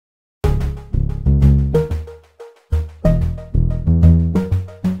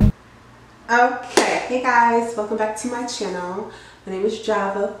Okay, hey guys, welcome back to my channel. My name is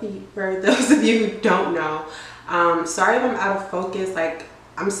Java, for those of you who don't know. Sorry if I'm out of focus. Like,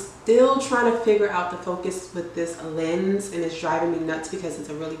 I'm still trying to figure out the focus with this lens, and it's driving me nuts because it's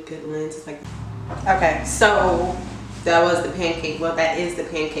a really good lens. It's like, okay, so that was the pancake. Well, that is the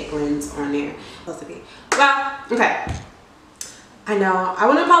pancake lens on there. Supposed to be. Well, okay. I know. I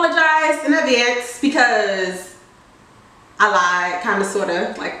want to apologize in advance because I lied, kind of, sort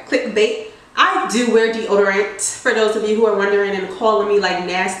of, like clickbait. I do wear deodorant, for those of you who are wondering and calling me like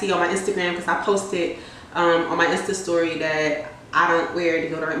nasty on my Instagram, because I posted on my Insta story that I don't wear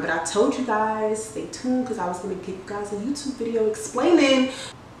deodorant. But I told you guys, stay tuned, because I was going to give you guys a YouTube video explaining.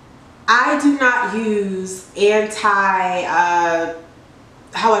 I do not use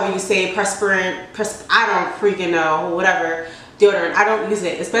however you say, perspirant, I don't freaking know, whatever, deodorant. I don't use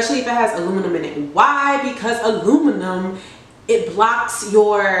it, especially if it has aluminum in it. Why? Because aluminum, it blocks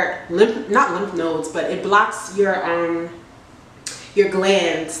your not lymph nodes, but it blocks your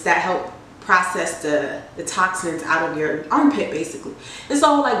glands that help process the toxins out of your armpit, basically. And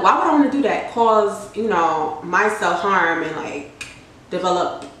so, like, why would I want to do that? Cause, you know, myself harm and like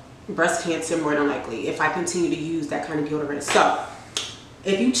develop breast cancer more than likely if I continue to use that kind of deodorant. So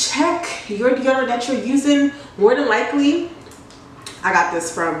if you check your deodorant that you're using, more than likely, I got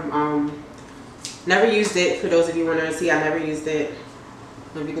this from never used it, for those of you wondering. See, I never used it. I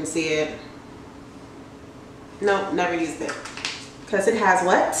don't know if you can see it. No, never used it. Because it has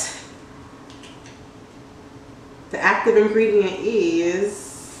what? The active ingredient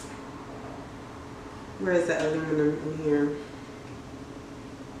is, where is the aluminum in here?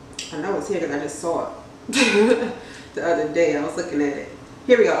 I know it's here because I just saw it the other day. I was looking at it.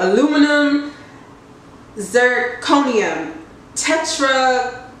 Here we go. Aluminum zirconium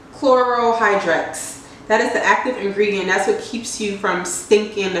tetrachlorohydrates. That is the active ingredient. That's what keeps you from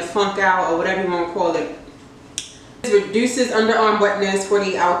stinking the funk out, or whatever you want to call it. It reduces underarm wetness,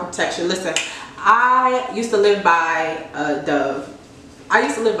 48-hour protection. Listen, I used to live by Dove. I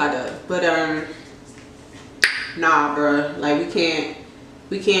used to live by Dove, but nah, bruh. Like,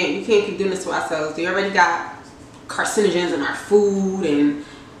 we can't keep doing this to ourselves. We already got carcinogens in our food and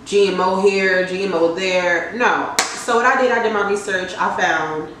GMO here, GMO there. No. So what I did my research. I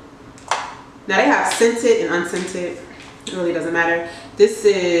found, now they have scented and unscented. It really doesn't matter. This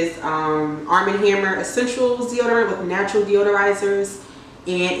is Arm & Hammer Essentials deodorant with natural deodorizers,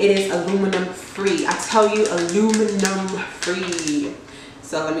 and it is aluminum free. I tell you, aluminum free.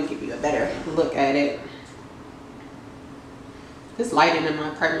 So let me give you a better look at it. This lighting in my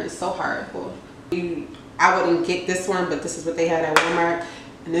apartment is so horrible. I wouldn't get this one, but this is what they had at Walmart,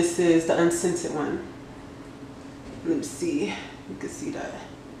 and this is the unscented one. Let me see. You can see that.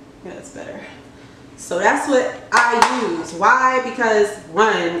 Yeah, that's better. So that's what I use. Why? Because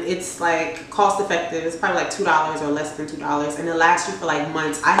one, it's like cost effective. It's probably like $2 or less than $2, and it lasts you for like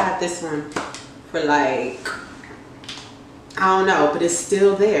months. I have this one for like, I don't know, but it's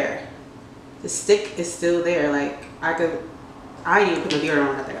still there. The stick is still there. Like, I ain't even put no deodorant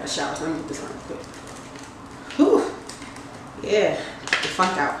on after I got a shower, so let me put this on real quick. Whew. Yeah, keep the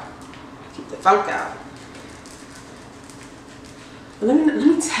funk out. Keep the funk out. Let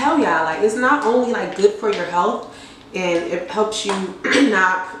me tell y'all, like, it's not only like good for your health and it helps you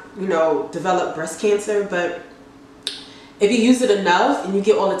not, you know, develop breast cancer, but if you use it enough and you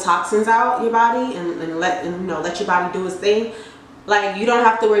get all the toxins out your body and let your body do its thing, like, you don't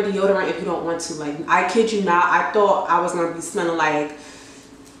have to wear deodorant if you don't want to. Like, I kid you not, I thought I was gonna be smelling like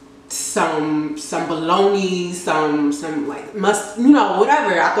some bologna, some like must, you know,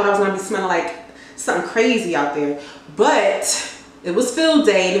 whatever. I thought I was gonna be smelling like something crazy out there, but it was field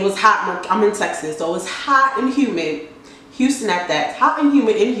day and it was hot. I'm in Texas, so it was hot and humid. Houston at that. Hot and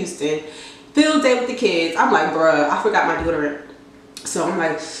humid in Houston. Field day with the kids. I'm like, bruh, I forgot my deodorant. So I'm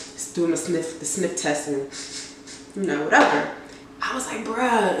like, just doing the sniff test and, you know, whatever. I was like,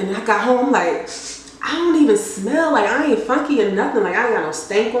 bruh, and I got home, I'm like, I don't even smell, like, I ain't funky or nothing. Like, I ain't got no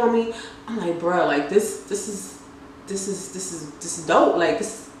stank on me. I'm like, bruh, like, this is dope. Like,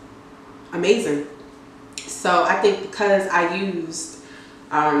 this is amazing. So I think because I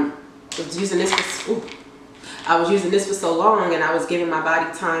was using this for so long, and I was giving my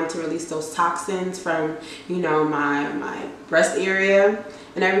body time to release those toxins from, you know, my breast area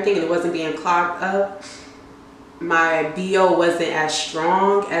and everything, and it wasn't being clogged up. My BO wasn't as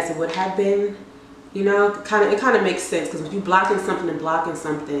strong as it would have been. You know, it kind of makes sense, because when you're blocking something,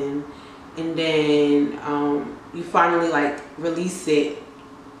 and then you finally like release it,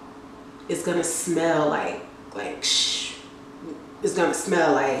 it's gonna smell like it's gonna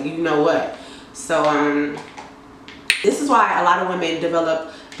smell like, you know what. So this is why a lot of women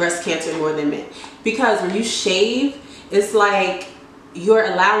develop breast cancer more than men, because when you shave, it's like you're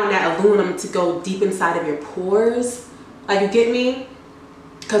allowing that aluminum to go deep inside of your pores. Like, you get me?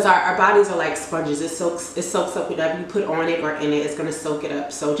 Because our bodies are like sponges. It soaks up whatever you put on it or in it. It's gonna soak it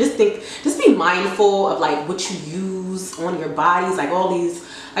up. So just be mindful of like what you use on your bodies. Like all these,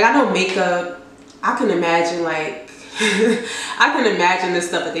 like I know makeup, I can imagine like I can imagine the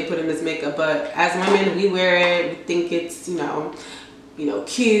stuff that they put in this makeup, but as women, we wear it, we think it's, you know,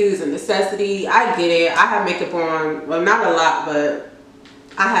 cues and necessity. I get it. I have makeup on, well, not a lot, but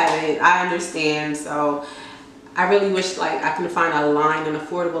I have it. I understand. So I really wish like I could find a line, an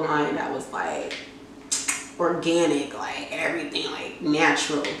affordable line that was like organic, like everything like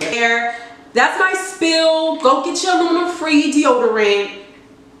natural. But there, that's my spill. Go get your aluminum free deodorant.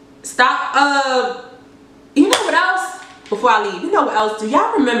 Stop. You know what else? Before I leave, you know what else? Do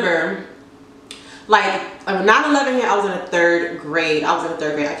y'all remember, like, 9/11 hit, I was in the 3rd grade.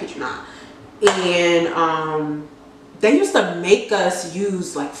 I kid you not. And they used to make us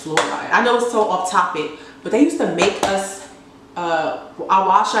use like fluoride. I know it's so off topic, but they used to make us I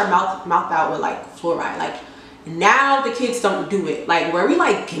wash our mouth out with like fluoride. Like, now the kids don't do it. Like, were we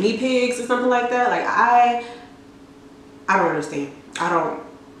like guinea pigs or something like that? Like, I don't understand.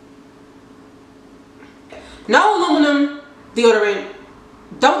 No aluminum deodorant.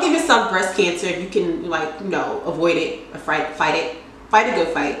 Don't give yourself breast cancer if you can, like, you know, avoid it or fight it. Fight a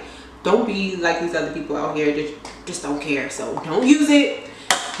good fight. Don't be like these other people out here that just don't care. So don't use it.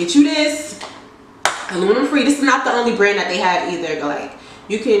 Get you this aluminum free. This is not the only brand that they have either. Like,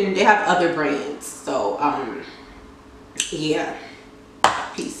 they have other brands. So yeah.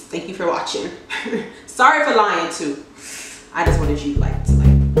 Peace. Thank you for watching. Sorry for lying too. I just wanted you like to